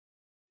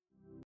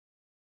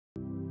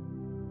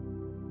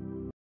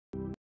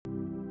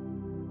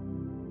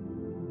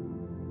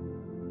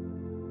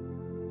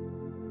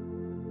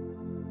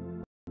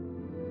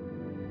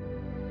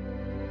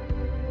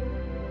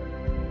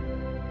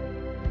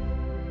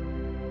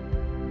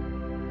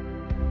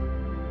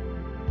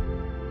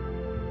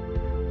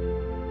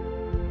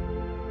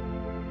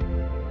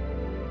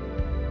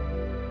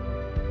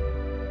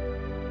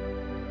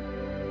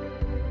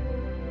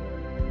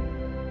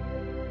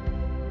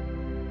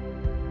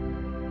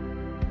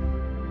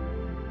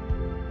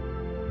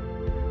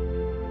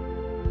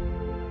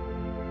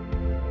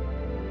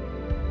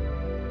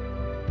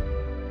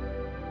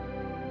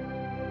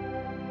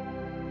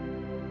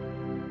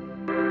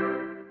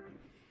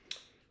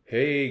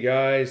Hey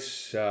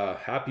guys,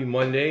 happy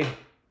Monday,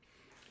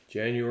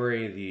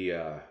 January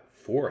the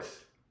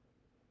 4th,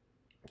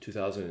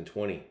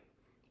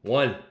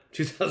 2021.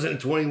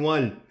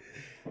 2021.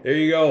 There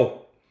you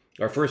go.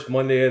 Our first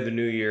Monday of the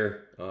new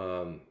year,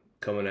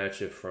 coming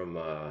at you from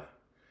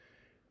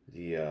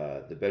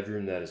the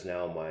bedroom that is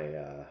now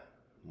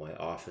my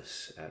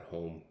office at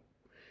home,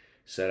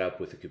 set up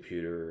with a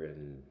computer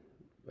and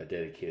a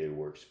dedicated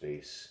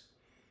workspace.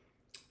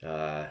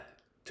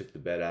 Took the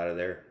bed out of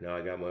there. Now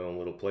I got my own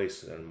little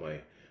place, and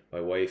my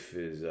wife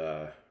is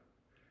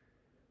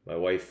my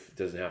wife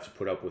doesn't have to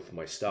put up with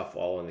my stuff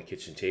all on the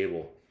kitchen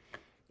table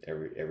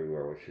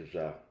everywhere, which is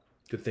a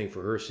good thing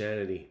for her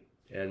sanity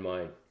and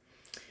mine.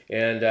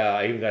 And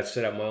I even got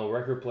set up my own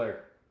record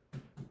player.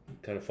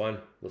 Kind of fun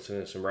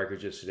listening to some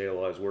records yesterday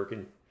while I was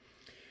working.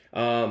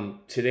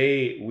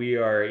 Today we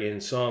are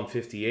in Psalm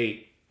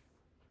 58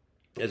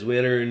 as we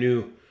enter a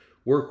new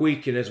work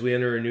week, and as we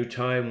enter a new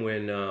time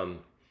when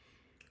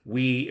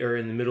we are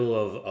in the middle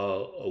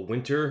of a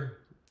winter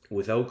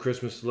without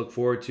Christmas to look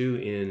forward to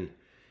in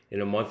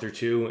a month or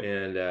two.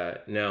 And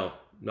now,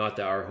 not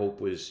that our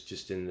hope was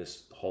just in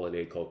this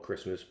holiday called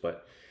Christmas,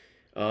 but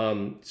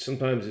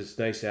sometimes it's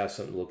nice to have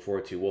something to look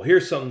forward to. Well,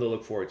 here's something to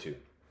look forward to,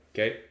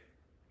 okay?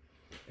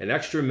 An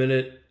extra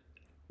minute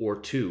or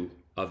two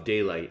of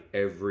daylight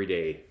every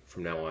day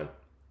from now on.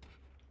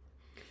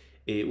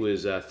 It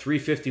was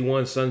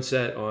 3:51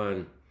 sunset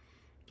on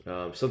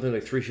something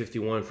like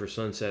 3:51 for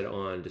sunset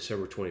on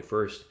December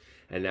 21st,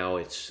 and now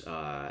it's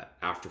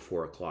after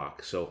 4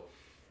 o'clock. So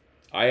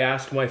I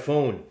asked my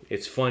phone,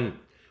 it's fun,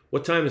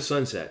 what time is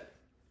sunset?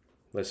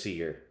 Let's see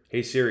here.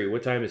 Hey Siri,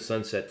 what time is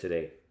sunset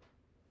today?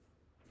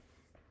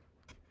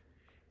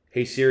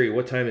 Hey Siri,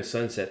 what time is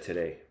sunset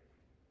today?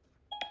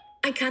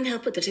 I can't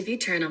help but that if you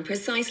turn on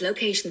precise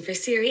location for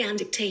Siri and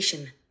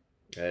dictation.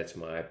 That's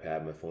my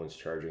iPad, my phone's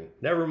charging.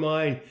 Never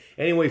mind.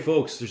 Anyway,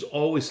 folks, there's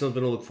always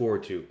something to look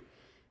forward to.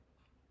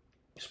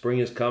 Spring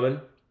is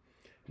coming.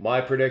 My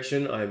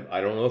prediction,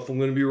 I don't know if I'm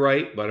going to be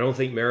right, but I don't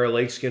think Mara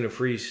Lake's going to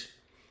freeze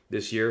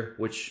this year,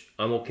 which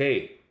I'm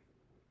okay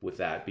with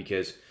that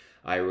because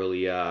I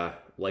really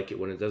like it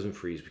when it doesn't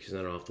freeze because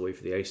I don't have to wait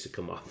for the ice to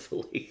come off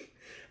the lake.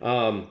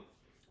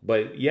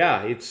 But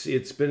yeah,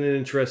 it's been an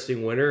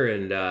interesting winter,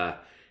 and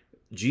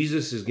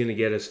Jesus is going to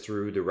get us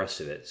through the rest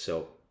of it.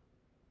 So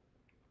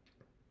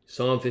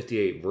Psalm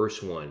 58,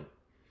 verse 1,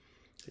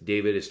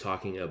 David is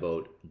talking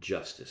about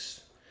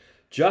justice.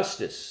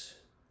 Justice.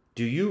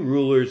 Do you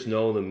rulers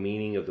know the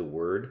meaning of the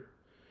word?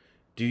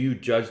 Do you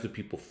judge the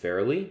people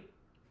fairly?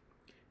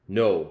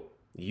 No,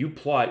 you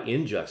plot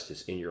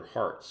injustice in your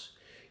hearts.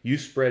 You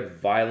spread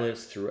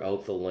violence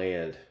throughout the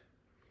land.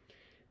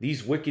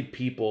 These wicked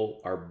people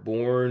are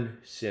born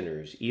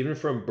sinners. Even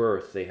from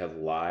birth, they have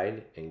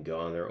lied and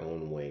gone their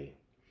own way.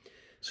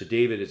 So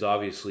David is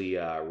obviously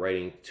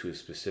writing to a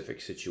specific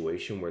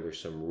situation where there's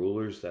some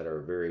rulers that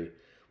are very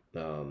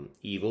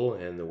evil,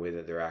 and the way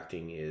that they're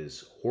acting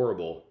is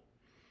horrible.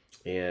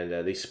 And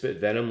they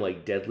spit venom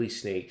like deadly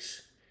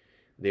snakes.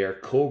 They are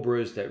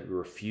cobras that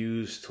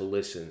refuse to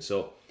listen.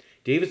 So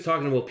David's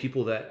talking about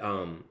people that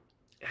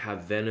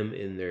have venom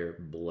in their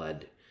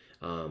blood.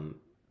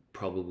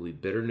 Probably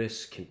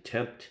bitterness,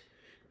 contempt,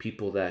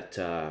 people that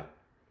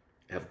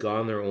have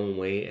gone their own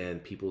way,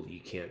 and people that you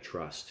can't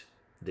trust.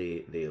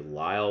 They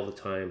lie all the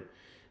time.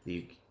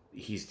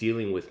 He's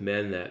dealing with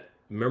men that,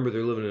 remember,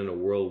 they're living in a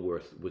world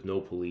with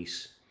no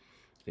police.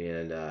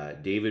 And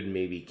David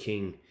may be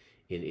king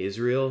in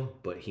Israel,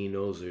 but he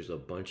knows there's a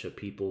bunch of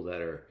people that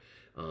are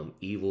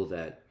evil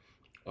that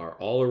are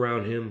all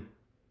around him,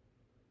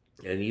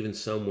 and even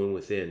some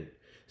within.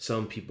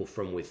 Some people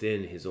from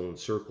within his own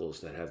circles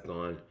that have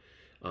gone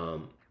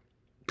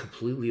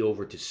completely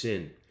over to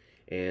sin,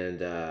 and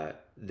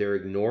they're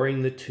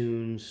ignoring the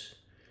tunes.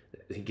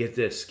 Get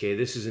this, okay?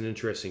 This is an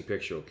interesting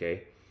picture,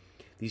 okay?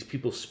 These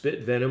people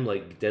spit venom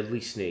like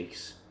deadly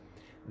snakes.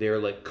 They're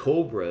like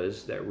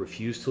cobras that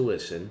refuse to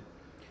listen.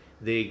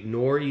 They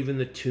ignore even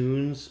the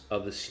tunes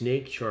of the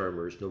snake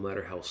charmers, no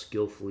matter how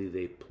skillfully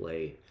they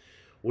play.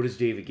 What is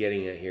David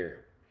getting at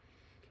here?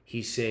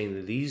 He's saying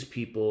that these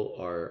people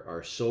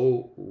are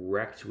so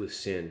wrecked with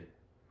sin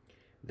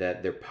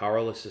that they're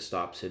powerless to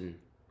stop sin.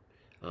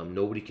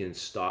 Nobody can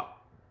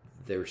stop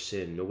their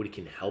sin. Nobody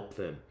can help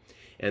them.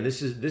 And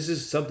this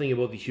is something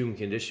about the human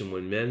condition.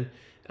 When men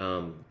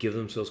give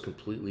themselves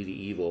completely to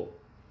evil,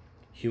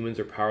 humans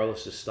are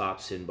powerless to stop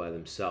sin by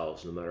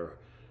themselves, no matter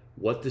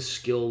what the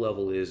skill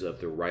level is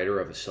of the writer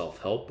of a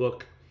self-help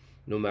book,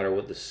 no matter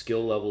what the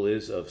skill level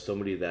is of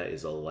somebody that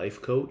is a life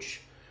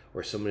coach,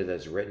 or somebody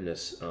that's written a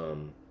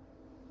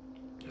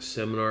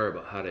seminar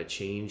about how to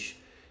change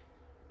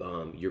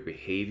your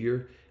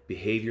behavior.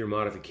 Behavior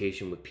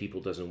modification with people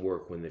doesn't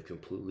work when they've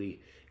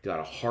completely got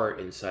a heart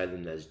inside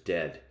them that's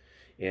dead.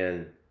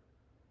 And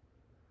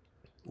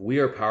we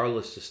are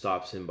powerless to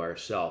stop sin by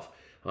ourselves.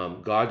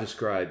 God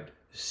described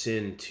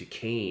sin to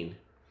Cain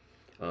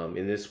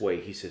in this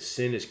way. He says,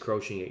 sin is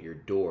crouching at your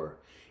door.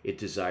 It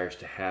desires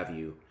to have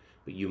you,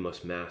 but you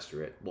must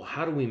master it. Well,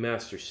 how do we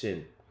master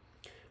sin?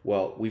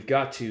 Well, we've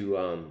got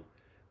to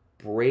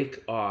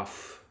break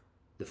off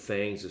the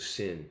fangs of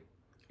sin.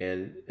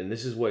 And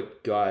this is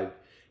what God,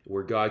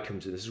 where God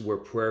comes in. This is where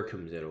prayer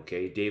comes in,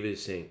 okay? David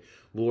is saying,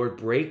 Lord,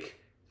 break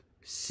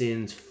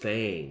sin's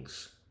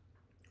fangs,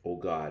 O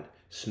God.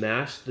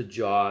 Smash the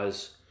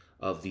jaws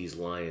of these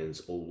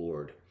lions, O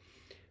Lord.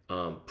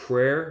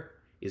 Prayer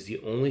is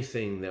the only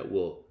thing that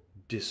will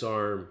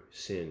disarm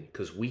sin,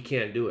 because we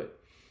can't do it.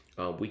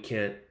 We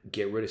can't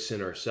get rid of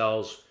sin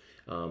ourselves.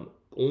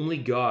 Only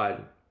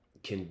God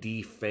can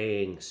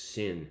defang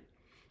sin.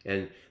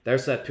 And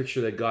there's that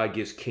picture that God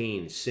gives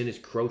Cain. Sin is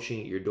crouching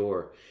at your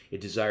door. It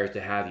desires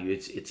to have you.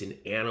 It's an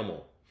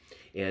animal.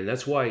 And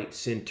that's why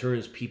sin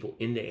turns people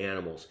into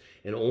animals.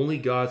 And only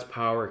God's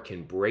power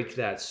can break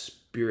that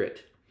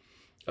spirit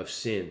of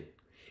sin.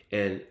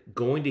 And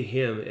going to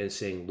him and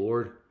saying,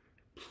 Lord,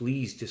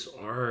 please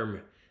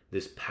disarm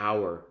this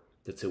power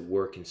that's at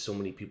work in so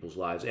many people's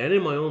lives and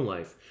in my own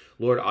life.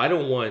 Lord, I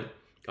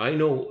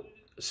know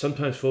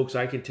sometimes, folks,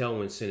 I can tell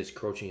when sin is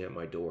crouching at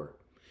my door.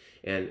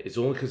 And it's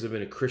only because I've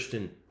been a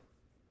Christian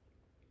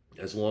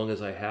as long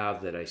as I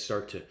have that I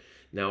start to,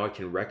 now I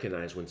can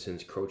recognize when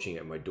sin's crouching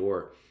at my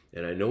door.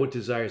 And I know it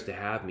desires to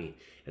have me,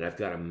 and I've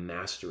got to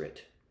master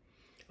it.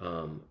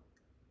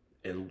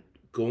 And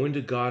going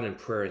to God in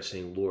prayer and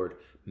saying, Lord,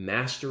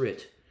 master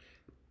it,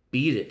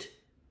 beat it,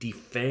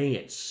 defang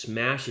it,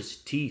 smash its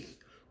teeth.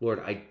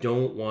 Lord, I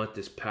don't want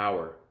this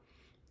power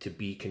to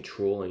be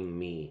controlling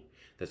me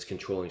that's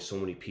controlling so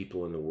many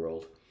people in the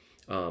world.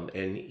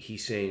 And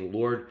he's saying,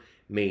 Lord,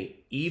 may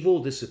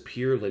evil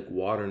disappear like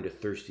water into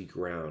thirsty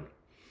ground.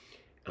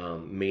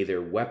 May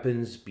their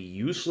weapons be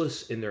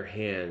useless in their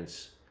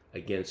hands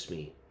against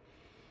me.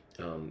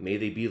 May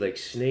they be like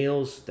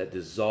snails that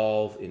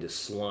dissolve into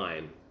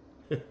slime,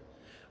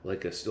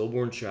 like a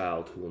stillborn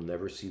child who will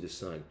never see the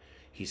sun.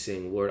 He's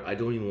saying, Lord, I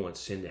don't even want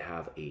sin to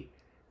have a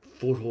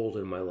foothold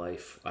in my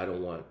life. I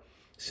don't want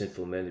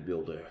sinful men to be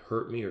able to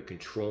hurt me or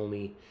control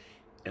me.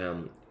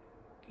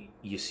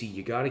 You see,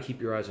 you got to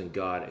keep your eyes on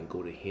God and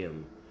go to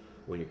him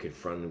when you're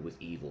confronted with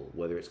evil,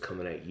 whether it's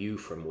coming at you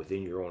from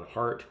within your own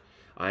heart.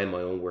 I am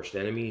my own worst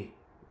enemy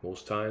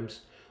most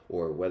times,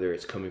 or whether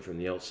it's coming from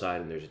the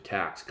outside and there's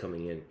attacks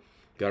coming in. You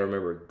got to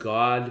remember,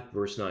 God,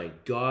 verse 9,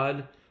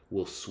 God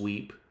will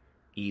sweep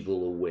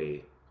evil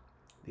away.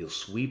 He'll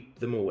sweep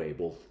them away,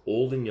 both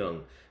old and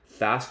young,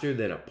 faster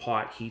than a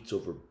pot heats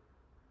over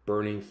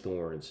burning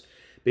thorns.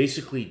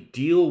 Basically,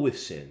 deal with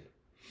sin.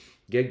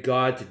 Get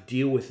God to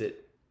deal with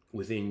it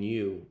within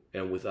you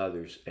and with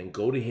others, and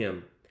go to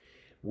him.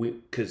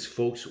 Because,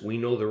 folks, we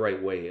know the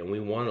right way, and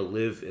we want to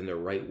live in the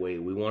right way.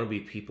 We want to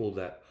be people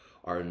that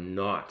are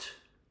not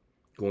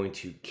going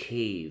to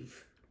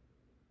cave.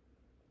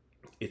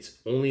 It's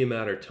only a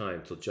matter of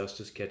time till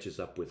justice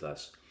catches up with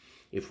us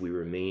if we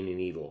remain in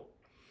evil.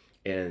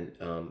 And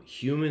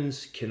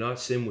humans cannot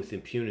sin with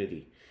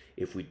impunity.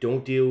 If we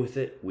don't deal with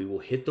it, we will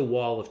hit the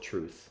wall of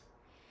truth.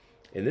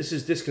 And this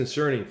is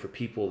disconcerting for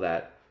people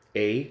that,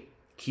 A,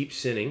 keep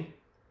sinning.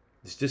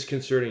 It's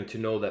disconcerting to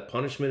know that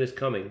punishment is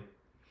coming.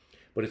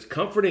 But it's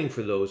comforting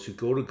for those who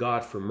go to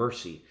God for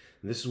mercy.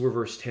 And this is where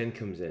verse 10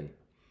 comes in.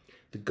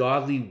 The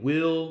godly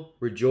will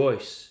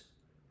rejoice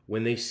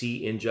when they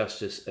see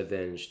injustice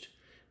avenged.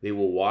 They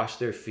will wash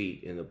their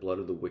feet in the blood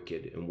of the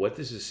wicked. And what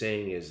this is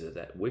saying is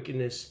that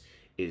wickedness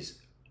is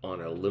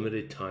on a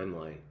limited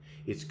timeline.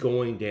 It's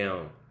going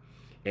down.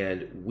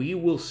 And we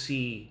will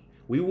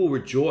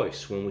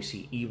rejoice when we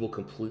see evil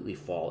completely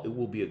fall. It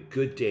will be a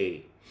good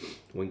day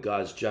when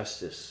God's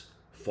justice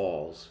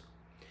falls.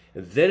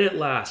 And then at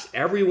last,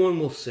 everyone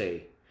will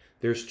say,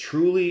 there's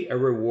truly a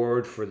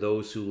reward for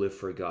those who live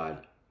for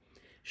God.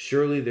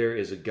 Surely there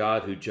is a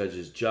God who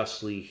judges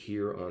justly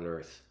here on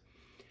earth.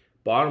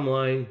 Bottom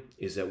line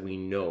is that we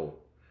know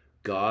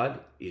God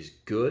is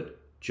good.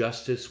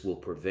 Justice will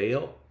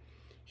prevail.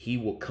 He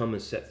will come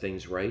and set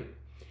things right.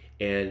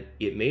 And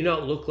it may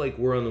not look like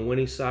we're on the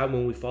winning side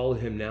when we follow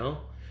him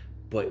now,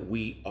 but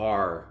we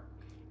are.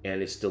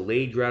 And it's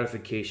delayed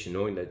gratification,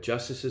 knowing that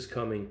justice is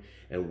coming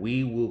and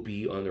we will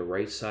be on the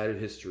right side of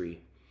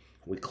history.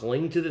 We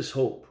cling to this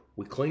hope.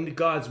 We cling to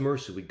God's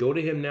mercy. We go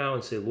to him now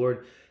and say,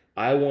 Lord,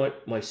 I want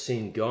my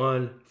sin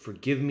gone.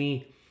 Forgive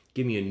me.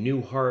 Give me a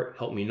new heart.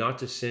 Help me not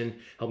to sin.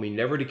 Help me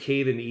never to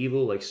cave into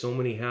evil like so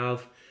many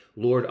have.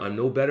 Lord, I'm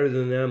no better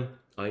than them.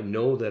 I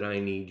know that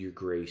I need your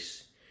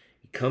grace.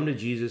 You come to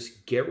Jesus,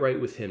 get right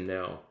with him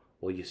now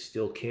while you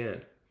still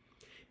can.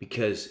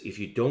 Because if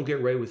you don't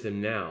get right with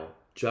him now,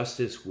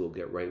 justice will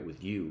get right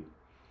with you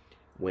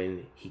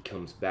when he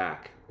comes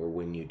back or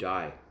when you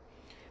die.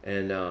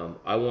 And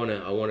I want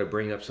to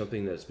bring up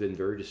something that's been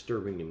very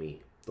disturbing to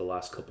me the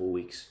last couple of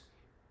weeks.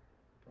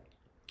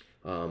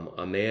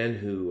 A man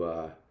who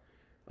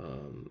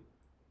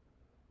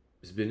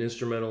has been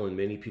instrumental in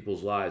many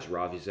people's lives,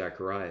 Ravi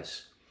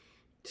Zacharias,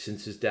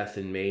 since his death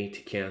in May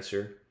to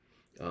cancer.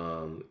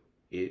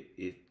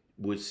 It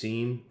would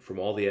seem from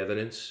all the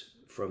evidence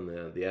from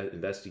the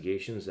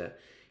investigations that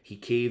he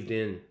caved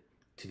in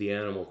to the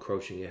animal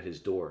crouching at his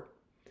door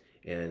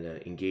and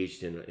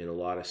engaged in a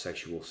lot of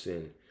sexual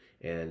sin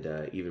and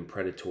even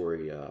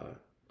predatory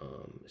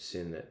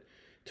sin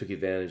took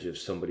advantage of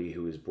somebody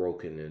who is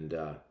broken.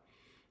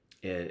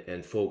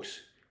 And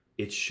folks,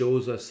 it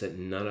shows us that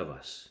none of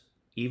us,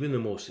 even the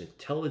most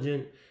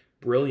intelligent,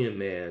 brilliant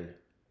man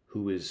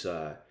who is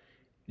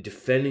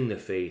defending the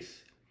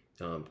faith,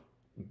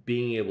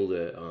 being able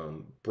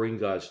to bring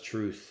God's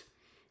truth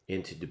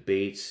into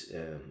debates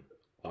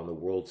on the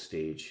world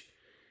stage,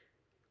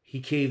 he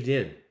caved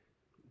in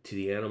to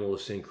the animal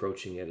of sin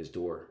crouching at his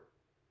door.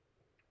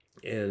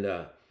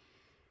 And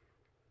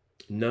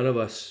none of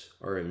us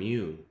are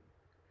immune.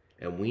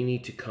 And we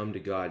need to come to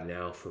God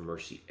now for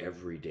mercy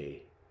every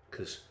day,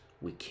 because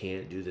we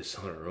can't do this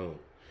on our own.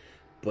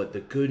 But the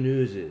good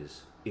news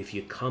is, if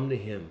you come to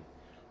him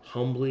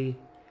humbly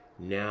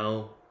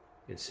now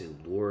and say,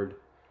 Lord,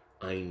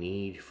 I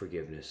need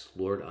forgiveness.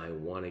 Lord, I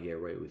want to get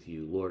right with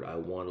you. Lord, I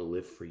want to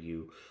live for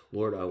you.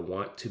 Lord, I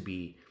want to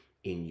be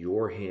in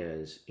your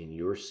hands, in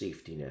your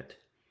safety net.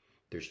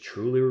 There's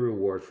truly a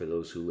reward for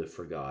those who live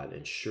for God,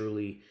 and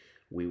surely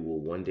we will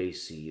one day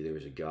see there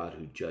is a God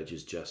who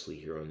judges justly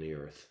here on the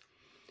earth.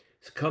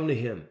 So come to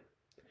him.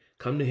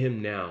 Come to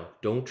him now.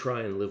 Don't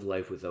try and live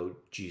life without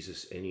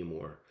Jesus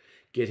anymore.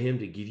 Get him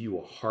to give you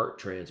a heart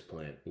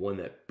transplant, one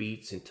that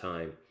beats in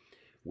time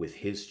with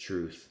his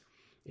truth.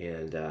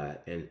 And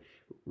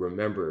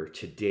remember,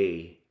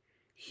 today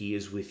he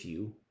is with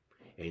you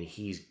and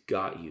he's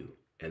got you.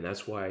 And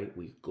that's why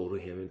we go to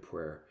him in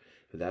prayer.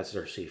 That's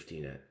our safety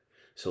net.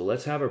 So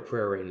let's have a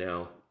prayer right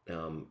now,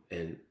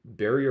 and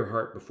bury your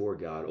heart before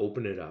God.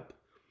 Open it up.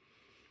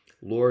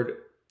 Lord,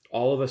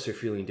 all of us are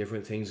feeling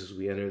different things as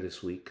we enter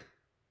this week.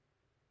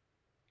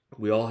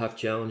 We all have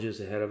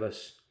challenges ahead of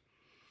us.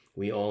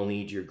 We all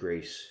need your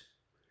grace.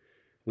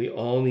 We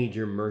all need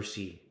your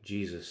mercy,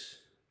 Jesus.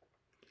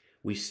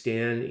 We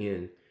stand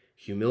in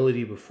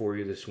humility before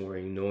you this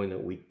morning, knowing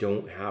that we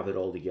don't have it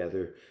all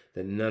together,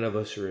 that none of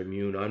us are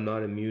immune. I'm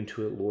not immune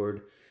to it,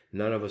 Lord.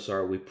 None of us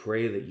are. We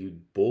pray that you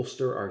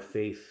bolster our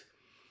faith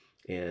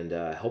and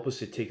help us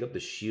to take up the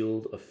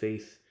shield of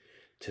faith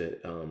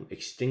to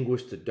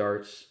extinguish the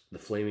darts, the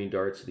flaming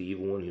darts of the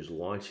evil one who's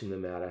launching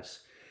them at us.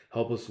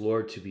 Help us,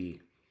 Lord, to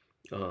be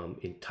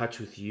in touch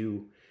with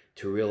you,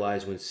 to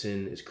realize when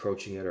sin is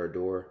crouching at our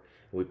door.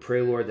 And we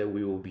pray, Lord, that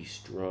we will be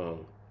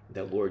strong,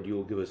 that, Lord, you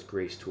will give us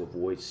grace to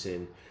avoid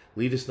sin.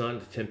 Lead us not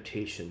into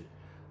temptation.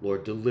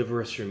 Lord,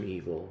 deliver us from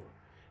evil.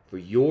 For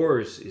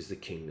yours is the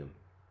kingdom,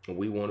 and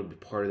we want to be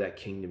part of that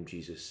kingdom,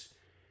 Jesus.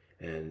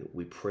 And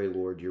we pray,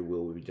 Lord, your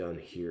will be done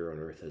here on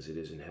earth as it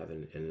is in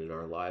heaven, and in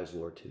our lives,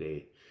 Lord,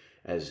 today,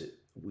 as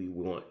we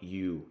want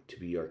you to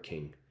be our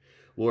King.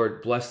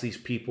 Lord, bless these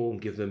people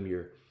and give them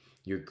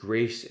your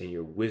grace and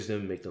your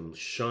wisdom. Make them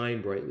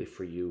shine brightly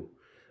for you.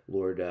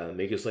 Lord,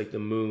 make us like the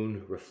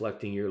moon,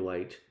 reflecting your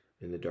light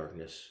in the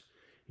darkness.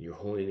 In your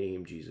holy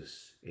name,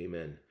 Jesus.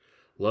 Amen.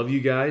 Love you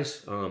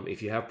guys.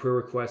 If you have prayer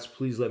requests,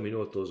 please let me know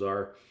what those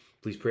are.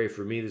 Please pray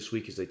for me this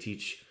week as I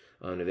teach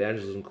an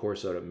evangelism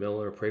course out at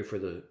Miller. Pray for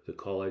the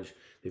college.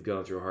 They've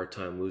gone through a hard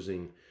time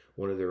losing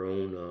one of their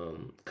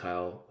own,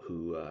 Kyle,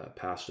 who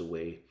passed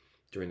away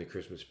during the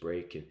Christmas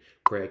break. And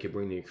pray I can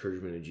bring the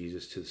encouragement of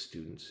Jesus to the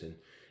students.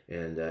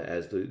 And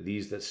as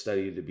these that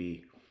study to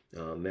be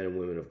men and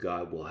women of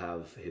God will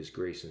have his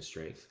grace and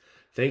strength.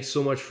 Thanks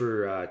so much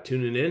for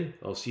tuning in.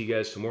 I'll see you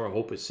guys tomorrow.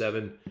 Hope it's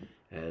 7.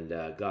 And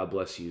God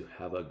bless you.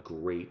 Have a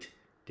great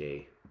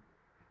day.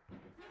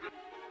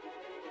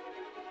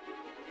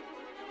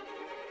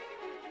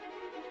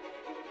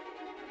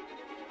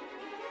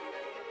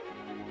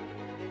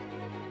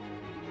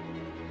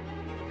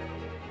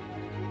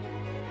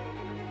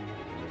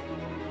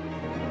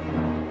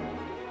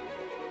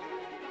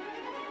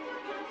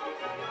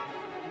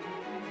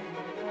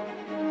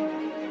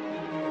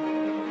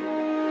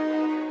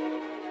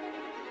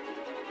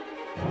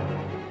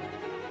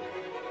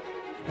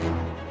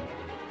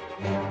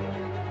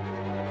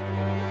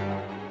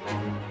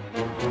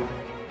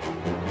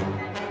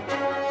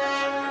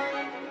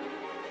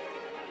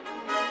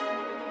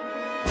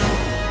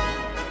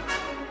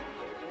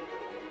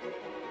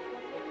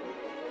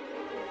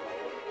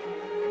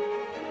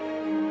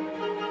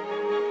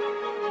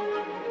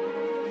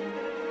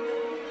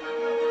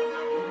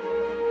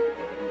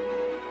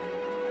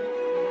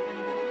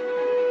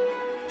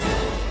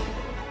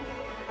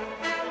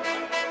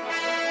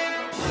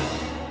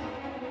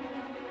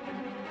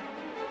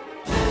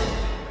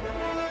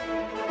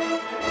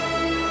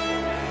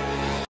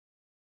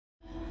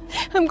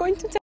 I'm going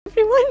to tell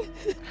everyone.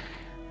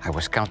 I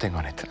was counting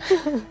on it.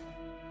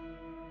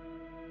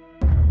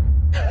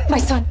 My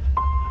son,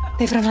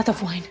 they've run out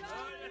of wine.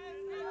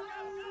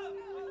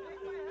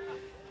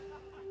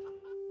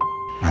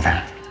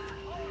 Mother,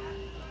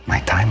 my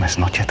time has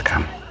not yet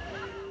come.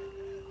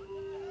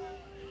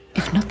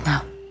 If not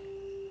now,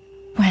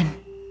 when?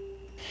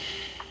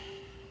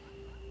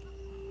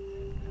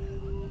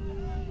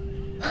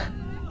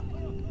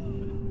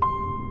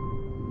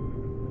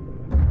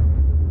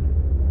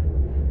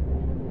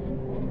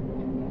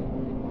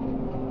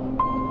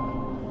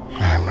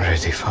 I'm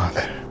ready,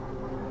 Father.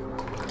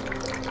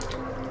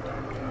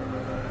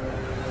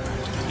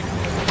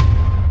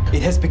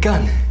 It has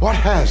begun. What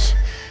has?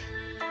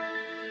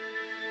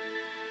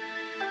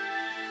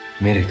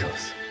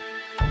 Miracles.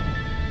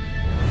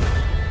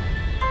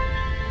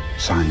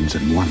 Signs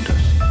and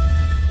wonders.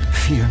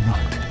 Fear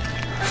not,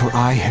 for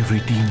I have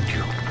redeemed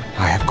you.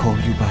 I have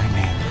called you by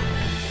name.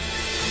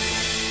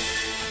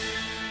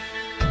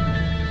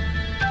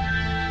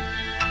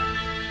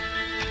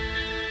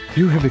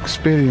 You have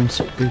experienced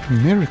a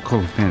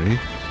miracle, Mary.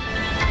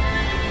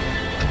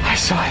 I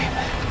saw him.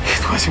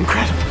 It was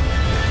incredible.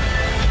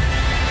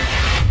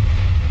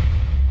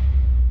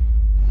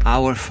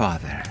 Our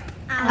Father,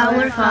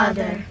 Our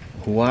Father,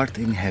 who art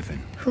in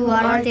heaven, who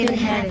art in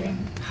heaven,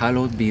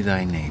 hallowed be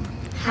thy name.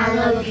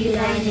 hallowed be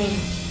thy name.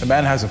 The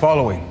man has a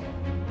following.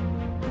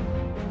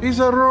 He's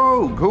a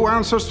rogue who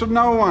answers to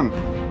no one.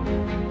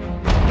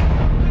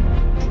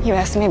 You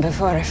asked me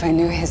before if I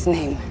knew his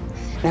name.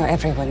 Now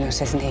everyone knows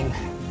his name,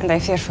 and I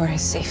fear for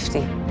his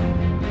safety.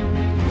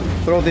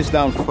 Throw this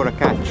down for a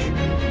catch.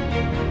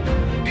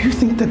 Do you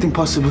think that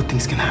impossible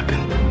things can happen?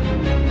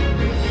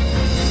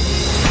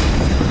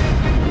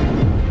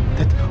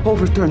 That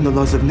overturn the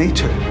laws of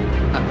nature?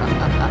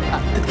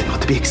 That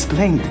cannot be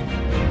explained.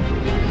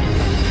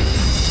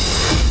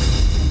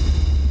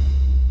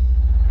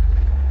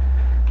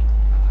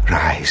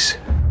 Rise.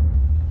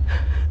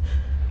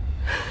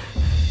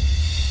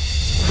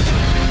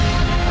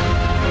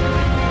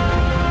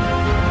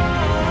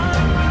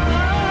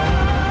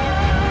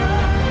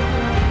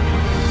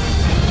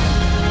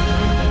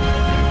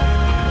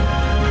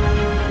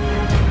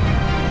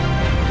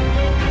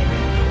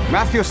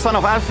 Matthew, son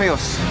of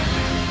Alphaeus.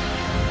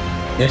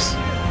 Yes.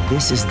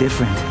 This is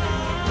different.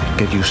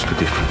 Get used to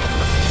different.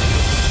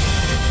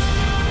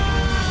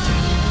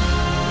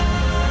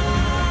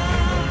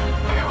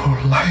 My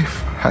whole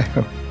life, I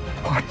have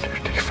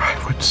wondered if I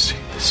would see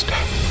this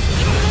day.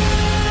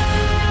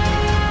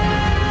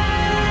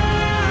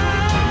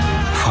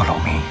 Follow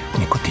me,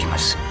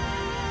 Nicodemus,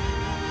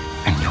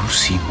 and you'll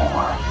see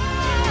more.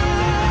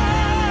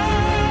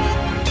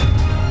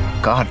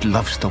 God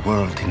loves the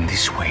world in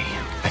this way,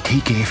 that he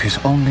gave his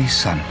only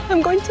son.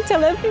 I'm going to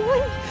tell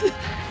everyone.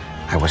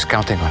 I was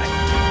counting on it.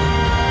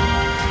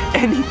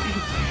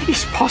 Anything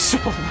is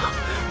possible now.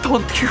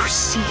 Don't you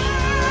see?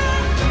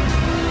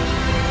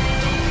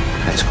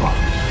 Let's go.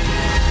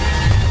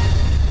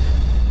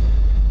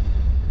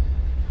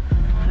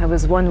 I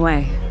was one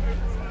way,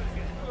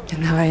 and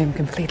now I am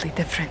completely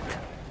different.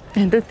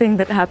 And the thing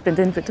that happened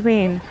in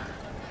between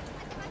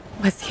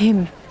was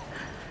him.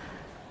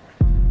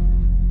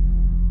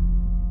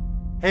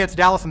 Hey, it's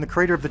Dallas. I'm the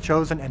creator of The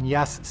Chosen, and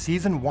yes,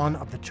 season 1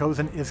 of The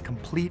Chosen is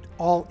complete.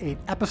 All 8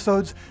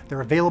 episodes,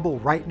 they're available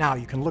right now.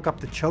 You can look up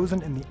The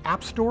Chosen in the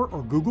App Store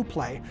or Google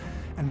Play,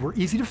 and we're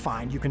easy to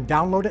find. You can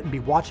download it and be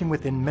watching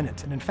within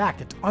minutes. And in fact,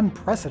 it's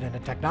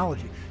unprecedented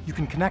technology. You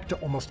can connect to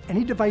almost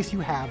any device you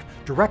have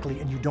directly,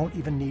 and you don't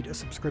even need a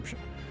subscription.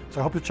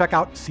 So I hope you'll check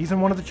out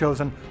season 1 of The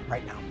Chosen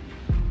right now.